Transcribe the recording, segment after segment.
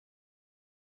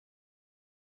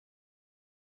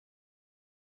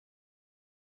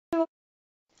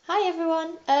Hi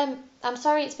everyone. I'm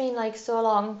sorry it's been like so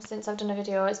long since I've done a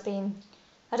video. I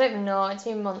don't even know, it's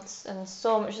been months and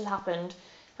so much has happened.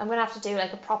 I'm gonna have to do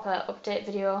like a proper update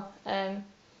video. And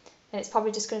it's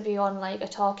probably just gonna be on like a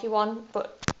talky one,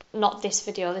 but not this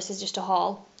video. This is just a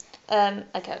haul.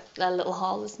 Like a little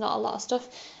haul. There's not a lot of stuff.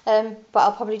 But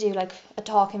I'll probably do like a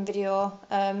talking video.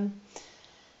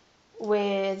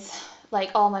 With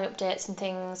like all my updates and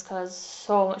things because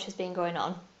so much has been going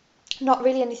on. Not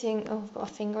really anything. Oh, I've got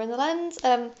a finger in the lens.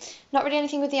 Not really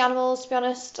anything with the animals, to be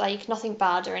honest. Like nothing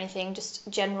bad or anything. Just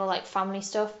general like family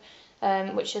stuff,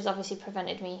 which has obviously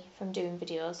prevented me from doing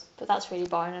videos. But that's really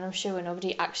boring, and I'm sure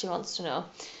nobody actually wants to know.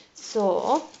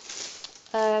 So,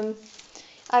 I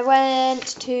went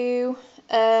to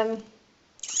where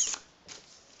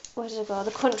did I go?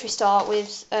 The country store with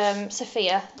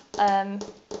Sophia,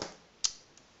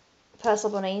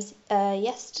 Purcell bunnies.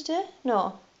 Yesterday?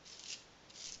 No.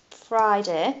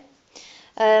 Friday,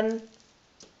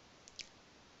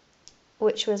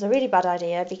 which was a really bad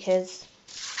idea because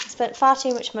I spent far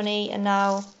too much money and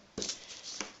now,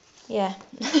 yeah,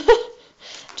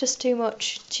 just too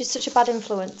much. She's such a bad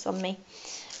influence on me.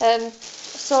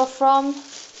 So from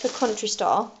the country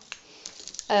store,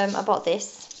 I bought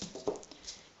this,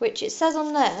 which it says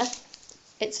on there,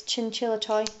 it's a chinchilla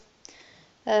toy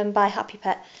by Happy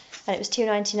Pet, and it was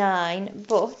 $2.99,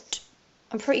 but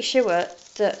I'm pretty sure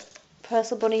that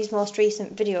Purcell Bunny's most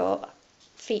recent video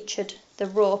featured the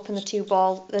rope and the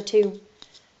two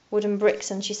wooden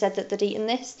bricks, and she said that they'd eaten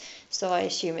this, so I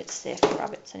assume it's safe for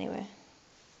rabbits anyway.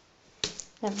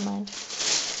 Never mind.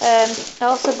 I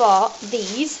also bought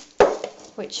these,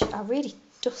 which are really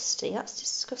dusty. That's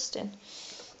disgusting.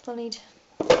 They'll need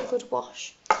a good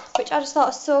wash. Which I just thought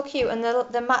are so cute, and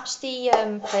they match the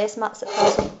placemats that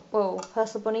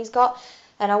Purcell Bunny's got,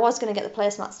 and I was going to get the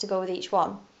placemats to go with each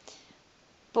one.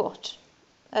 But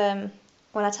when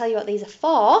I tell you what these are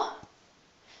for,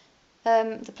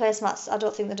 the placemats, I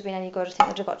don't think they'd have been any good. I think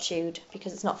they'd have got chewed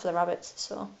because it's not for the rabbits.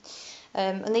 So,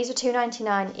 and these were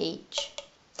 $2.99 each.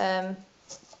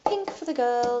 Pink for the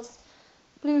girls,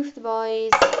 blue for the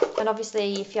boys, and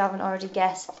obviously, if you haven't already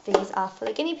guessed, these are for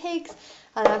the guinea pigs.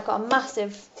 And I've got a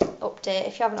massive update.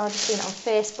 If you haven't already seen it on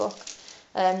Facebook,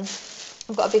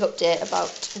 I've got a big update about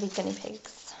the guinea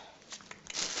pigs.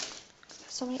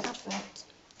 So many adverts.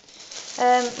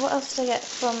 What else did I get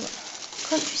from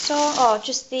country store? Oh,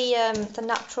 just the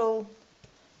natural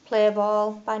play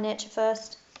ball by Nature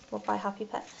First, or by Happy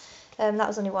Pet. That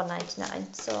was only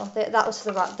 $1.99. So that was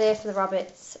for the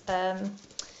rabbits,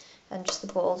 and just the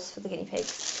balls for the guinea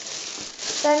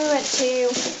pigs. Then we went to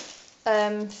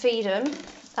feed them,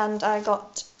 and I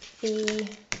got the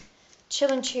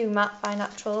Chill and Chew mat by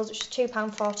Naturals, which is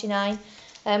 £2.49,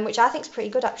 which I think is pretty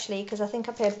good actually, because I think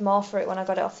I paid more for it when I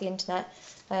got it off the internet.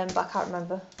 But I can't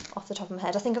remember off the top of my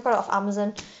head. I think I got it off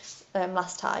Amazon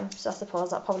last time, so I suppose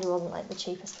that probably wasn't like the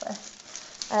cheapest place.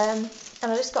 And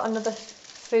I just got another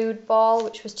food ball,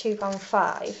 which was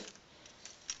 £2.5.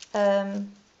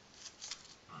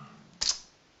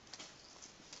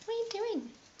 What are you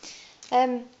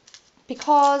doing?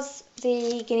 Because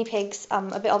the guinea pigs,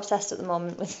 I'm a bit obsessed at the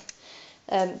moment with.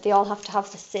 They all have to have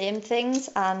the same things,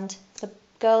 and the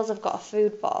girls have got a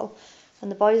food ball, and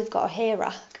the boys have got a hay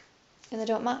rack. And they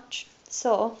don't match.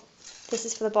 So this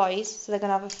is for the boys, so they're going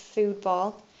to have a food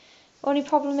ball. Only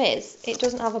problem is it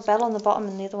doesn't have a bell on the bottom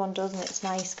and the other one does, and it's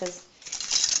nice because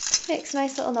it makes a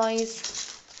nice little noise.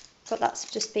 But that's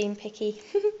just being picky.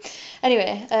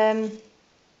 Anyway,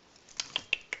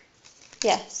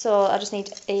 yeah, so I just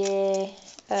need a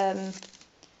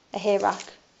hay rack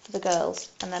for the girls,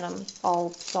 and then I'm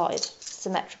all sorted,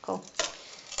 symmetrical.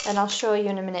 And I'll show you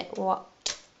in a minute what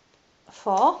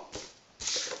for.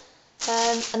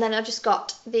 And then I just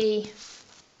got the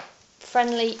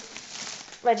friendly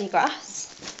ready grass,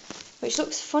 which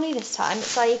looks funny this time.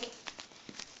 It's like,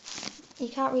 you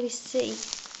can't really see.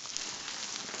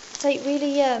 It's like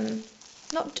really,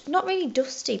 not really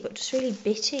dusty, but just really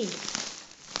bitty.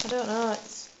 I don't know,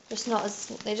 it's just not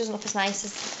as, it doesn't look as nice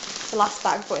as the last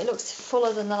bag, but it looks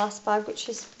fuller than the last bag, which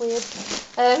is weird.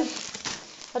 I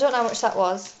don't know how much that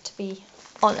was, to be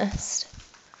honest.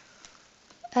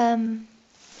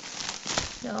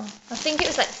 No, I think it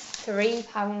was like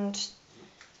 £3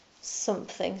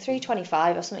 something,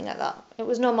 £3.25 or something like that. It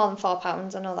was no more than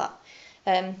 £4, I know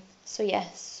that. So yeah,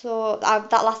 so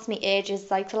that lasts me ages.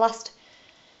 Like the last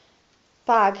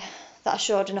bag that I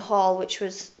showed in a haul, which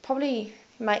was probably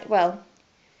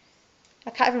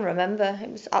I can't even remember. It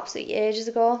was absolutely ages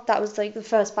ago. That was like the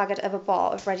first bag I'd ever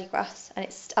bought of ready grass, and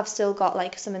I've still got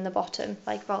like some in the bottom,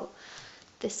 like about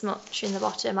this much in the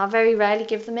bottom. I very rarely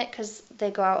give them it because they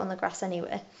go out on the grass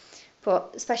anyway,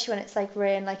 but especially when it's like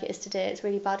rain like it is today, it's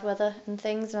really bad weather and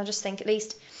things, and I just think at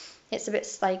least it's a bit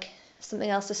like something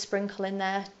else to sprinkle in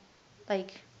there,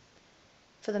 like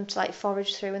for them to like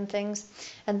forage through and things.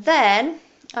 And then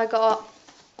I got,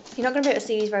 you're not going to be able to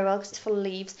see these very well because it's full of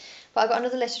leaves, but I got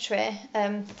another litter tray,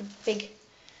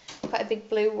 quite a big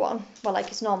blue one, well, like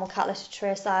it's normal cat litter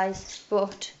tray size,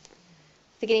 but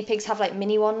the guinea pigs have like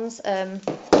mini ones,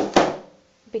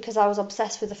 because I was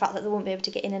obsessed with the fact that they wouldn't be able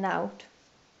to get in and out,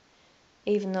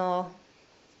 even though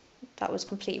that was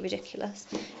completely ridiculous,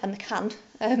 and they can,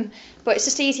 but it's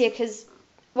just easier because,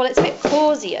 well, it's a bit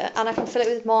cosier and I can fill it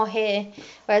with more hay,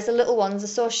 whereas the little ones are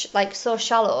so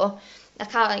shallow, I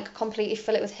can't like completely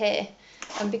fill it with hay.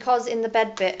 And because in the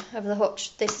bed bit of the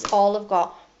hutch, this is all I've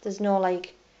got, there's no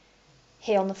like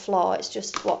hay on the floor, it's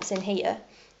just what's in here.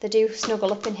 They do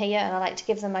snuggle up in here, and I like to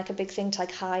give them like a big thing to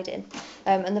like hide in,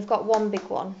 and they've got one big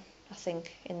one, I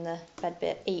think, in the bed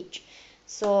bit each.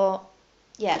 So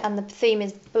yeah, and the theme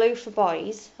is blue for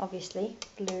boys, obviously,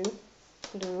 blue,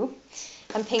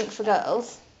 and pink for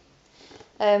girls.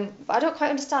 But I don't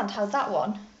quite understand how that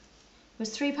one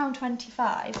was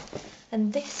 £3.25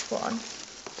 and this one,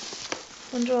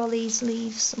 under all these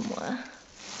leaves somewhere,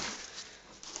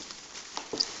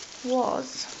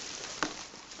 was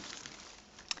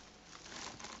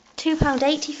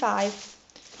 £2.85,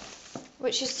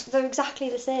 which is, they're exactly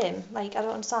the same. Like, I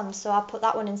don't understand. So I put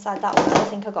that one inside that one, and I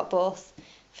think I got both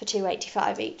for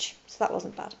 £2.85 each, so that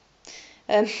wasn't bad.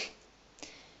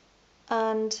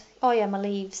 And oh yeah, my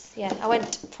leaves. Yeah, I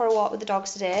went for a walk with the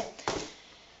dogs today,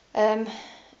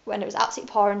 when it was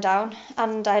absolutely pouring down,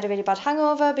 and I had a really bad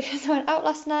hangover because I went out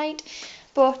last night.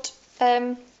 But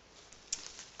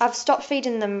I've stopped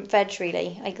feeding them veg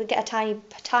really. Like, they get a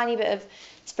tiny bit of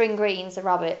spring greens, the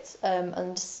rabbits,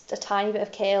 and just a tiny bit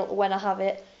of kale when I have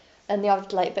it, and the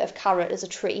odd like bit of carrot as a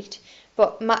treat.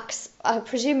 But Max, I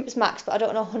presume it was Max, but I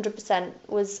don't know 100%,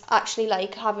 was actually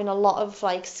like having a lot of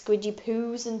like squidgy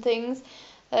poos and things,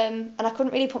 and I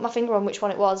couldn't really put my finger on which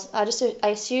one it was. I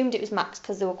assumed it was Max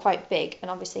because they were quite big, and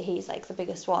obviously he's like the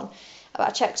biggest one. But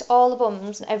I checked all the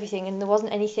bums and everything, and there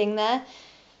wasn't anything there,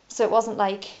 so it wasn't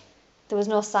like, there was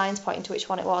no signs pointing to which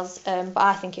one it was, but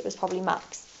I think it was probably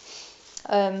Max.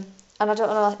 And I don't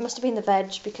know, it must have been the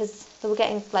veg, because they were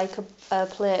getting like a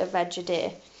plate of veg a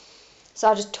day. So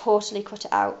I just totally cut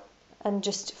it out and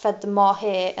just fed them more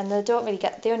hay, and they only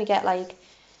get like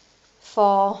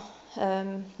 4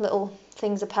 little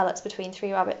things of pellets between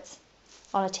 3 rabbits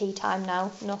on a tea time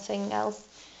now, nothing else.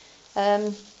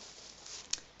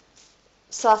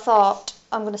 So I thought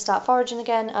I'm going to start foraging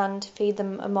again and feed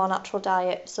them a more natural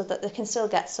diet so that they can still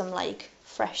get some like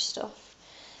fresh stuff.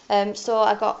 So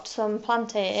I got some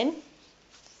plantain,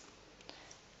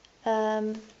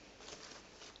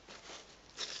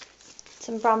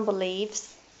 some bramble leaves.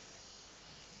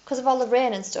 Because of all the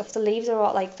rain and stuff, the leaves are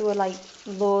all like, there were like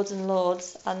loads and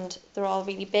loads, and they're all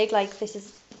really big. Like, this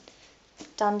is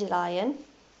dandelion,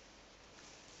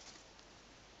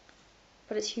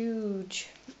 but it's huge.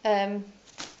 So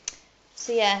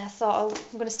yeah, I thought I'm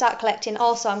going to start collecting.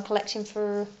 Also, I'm collecting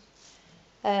for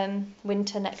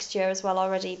winter next year as well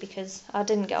already, because I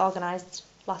didn't get organised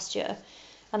last year,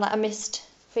 and like I missed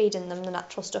feeding them the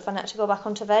natural stuff. I had to go back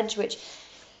onto veg, which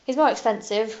is more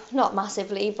expensive, not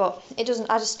massively, but it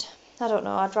doesn't, I don't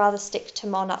know, I'd rather stick to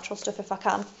more natural stuff if I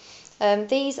can.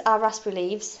 These are raspberry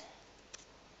leaves,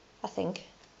 I think,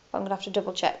 but I'm going to have to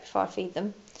double check before I feed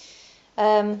them.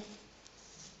 They've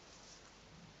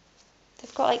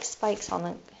got like spikes on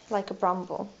it, like a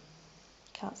bramble,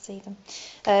 can't see them,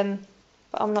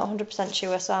 but I'm not 100%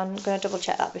 sure, so I'm going to double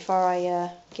check that before I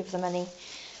give them any.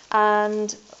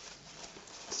 And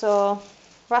so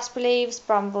raspberry leaves,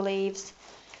 bramble leaves,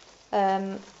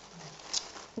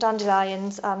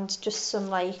 dandelions, and just some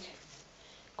like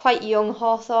quite young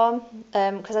hawthorn,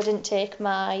 because I didn't take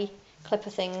my clipper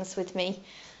things with me,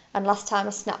 and last time I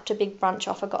snapped a big branch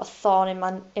off, I got a thorn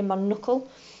in my knuckle,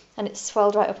 and it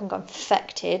swelled right up and got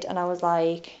infected, and I was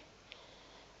like,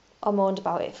 I moaned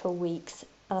about it for weeks,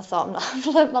 and I thought I've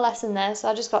learnt my lesson there. So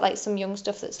I just got like some young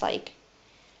stuff that's like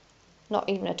not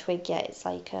even a twig yet, it's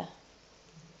like a,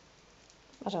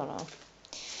 I don't know,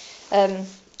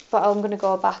 but I'm going to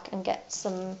go back and get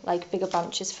some like bigger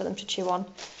branches for them to chew on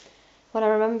when I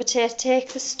remember to take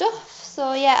the stuff.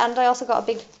 So yeah, and I also got a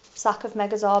big sack of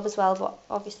Megazorb as well, but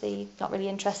obviously not really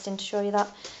interesting to show you that.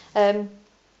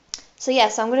 So yeah,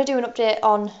 so I'm going to do an update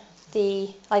on the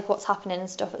like what's happening and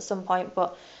stuff at some point,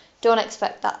 but don't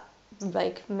expect that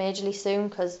like majorly soon,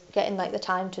 because getting like the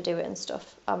time to do it and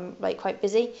stuff, I'm like quite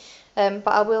busy. But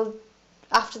I will,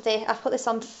 after I put this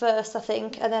on first, I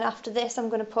think, and then after this I'm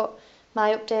going to put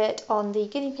my update on the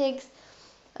guinea pigs,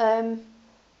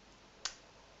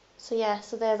 So yeah,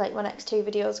 so they're like my next 2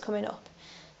 videos coming up.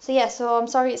 So yeah, so I'm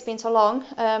sorry it's been so long,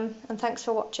 and thanks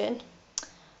for watching.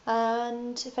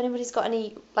 And if anybody's got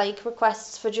any like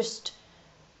requests for just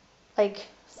like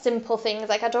simple things,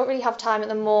 like I don't really have time at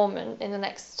the moment in the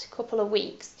next couple of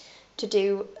weeks to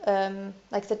do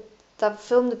like I've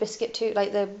filmed the biscuit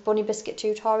like the bunny biscuit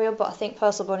tutorial, but I think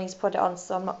Purcell Bunny's put it on,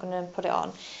 so I'm not going to put it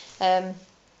on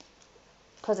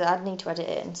because I'd need to edit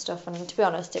it and stuff, and to be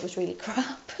honest it was really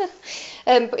crap.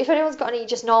 But if anyone's got any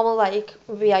just normal like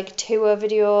maybe like tour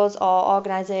videos or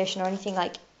organisation or anything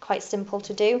like quite simple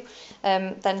to do,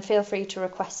 then feel free to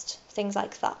request things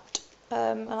like that,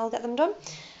 and I'll get them done.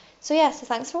 So yeah, so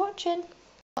thanks for watching.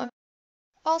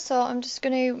 Also, I'm just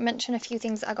going to mention a few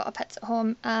things that I got at Pets at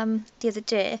Home the other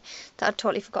day that I'd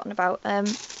totally forgotten about.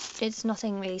 It's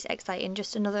nothing really exciting,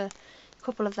 just another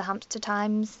couple of the Hamster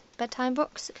Times bedtime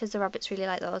books, because the rabbits really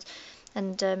like those,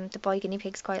 and the boy guinea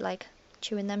pigs quite like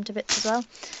chewing them to bits as well.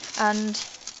 And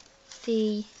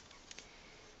the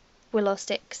willow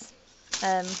sticks.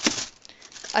 I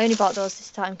only bought those this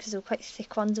time because they were quite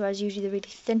thick ones, whereas usually they're really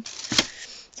thin.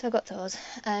 So I got those.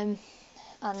 And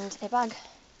a bag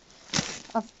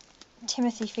of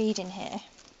Timothy feed in here,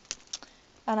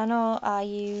 and I know I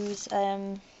use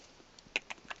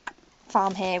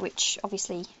Farm Hay, which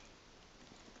obviously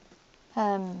what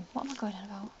am I going on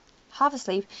about? Harvest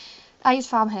Leaf. I use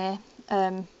Farm Hay,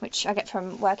 which I get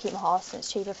from where I keep my horse, and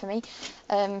it's cheaper for me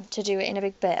to do it in a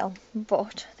big bale,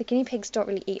 but the guinea pigs don't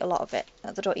really eat a lot of it.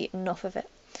 They don't eat enough of it,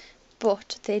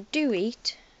 but they do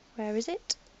eat, where is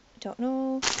it? I don't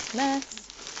know, mess.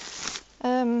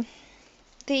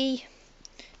 The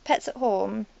Pets at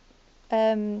Home,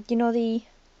 you know the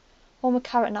one with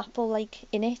carrot and apple like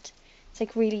in it? It's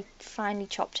like really finely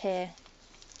chopped hay,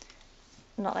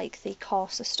 not like the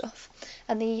coarser stuff.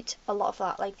 And they eat a lot of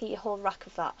that, like they eat a whole rack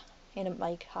of that in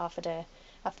like half a day.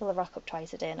 I fill the rack up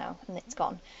twice a day now and it's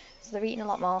gone. So they're eating a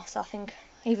lot more, so I think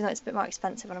even though it's a bit more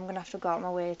expensive and I'm going to have to go out of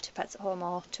my way to Pets at Home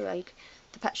or to like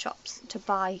the pet shops to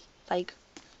buy like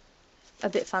a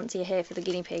bit fancier hay for the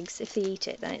guinea pigs, if they eat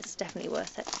it then it's definitely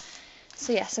worth it.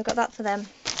 So yes, I've got that for them,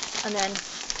 and then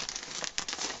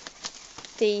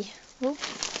the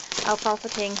alfalfa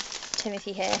king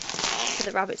Timothy hay for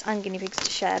the rabbits and guinea pigs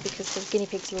to share, because the guinea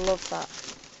pigs love that.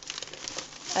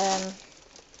 And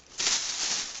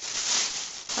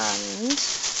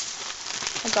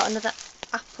I've got another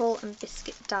apple and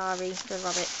biscuit dairy for the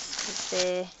rabbits because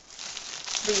they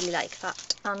really like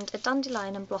that, and a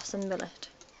dandelion and blossom millet.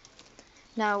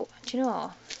 Now, do you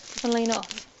know, funnily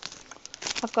enough,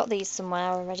 I've got these somewhere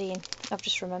already and I've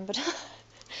just remembered.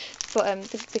 But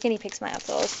the guinea pigs might have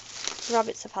those. The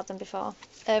rabbits have had them before.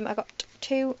 I got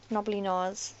 2 knobbly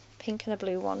gnaws, pink and a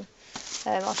blue one.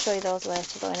 I'll show you those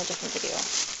later though in a different video.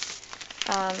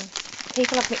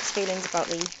 People have mixed feelings about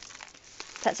the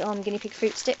Pets at Home guinea pig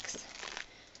fruit sticks.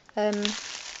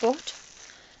 But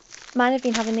mine have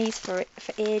been having these for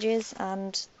ages,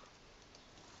 and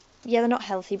yeah, they're not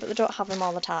healthy, but they don't have them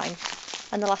all the time,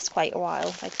 and they last quite a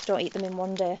while. Like, they don't eat them in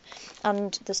one day,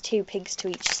 and there's 2 pigs to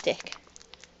each stick,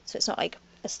 so it's not like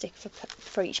a stick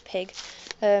for each pig.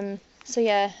 So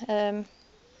yeah,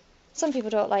 some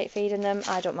people don't like feeding them.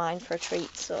 I don't mind for a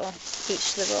treat, so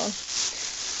each to their own.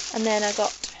 And then I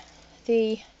got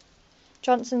the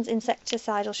Johnson's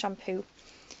insecticidal shampoo.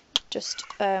 Just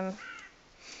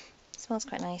smells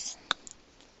quite nice.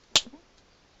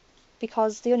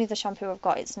 Because the only other shampoo I've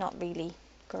got, it's not really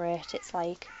great. It's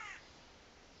like,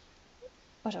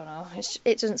 I don't know,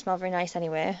 it doesn't smell very nice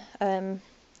anyway. But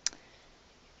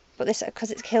this,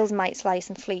 because it kills mites, lice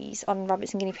and fleas on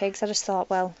rabbits and guinea pigs, I just thought,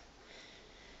 well,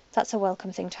 that's a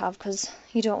welcome thing to have, because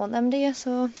you don't want them, do you?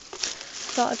 So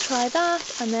thought I'd try that.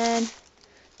 And then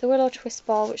the willow twist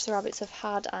ball, which the rabbits have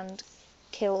had and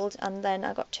killed. And then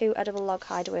I got 2 edible log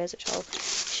hideaways, which I'll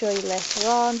show you later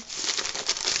on.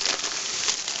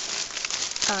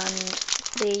 And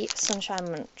the Sunshine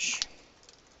Munch,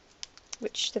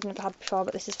 which they've never had before,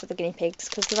 but this is for the guinea pigs,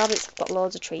 because the rabbits have got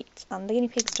loads of treats, and the guinea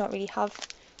pigs don't really have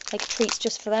like treats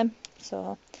just for them.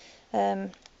 So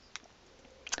it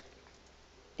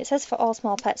says for all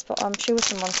small pets, but I'm sure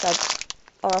someone said,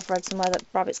 or I've read somewhere, that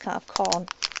rabbits can't have corn.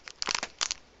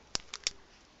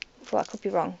 But I could be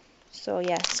wrong. So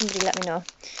yeah, somebody let me know.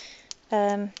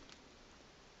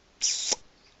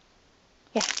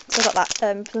 Yeah, so I got that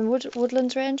from the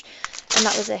Woodlands range, and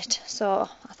that was it. So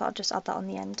I thought I'd just add that on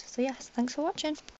the end. So yes, thanks for watching.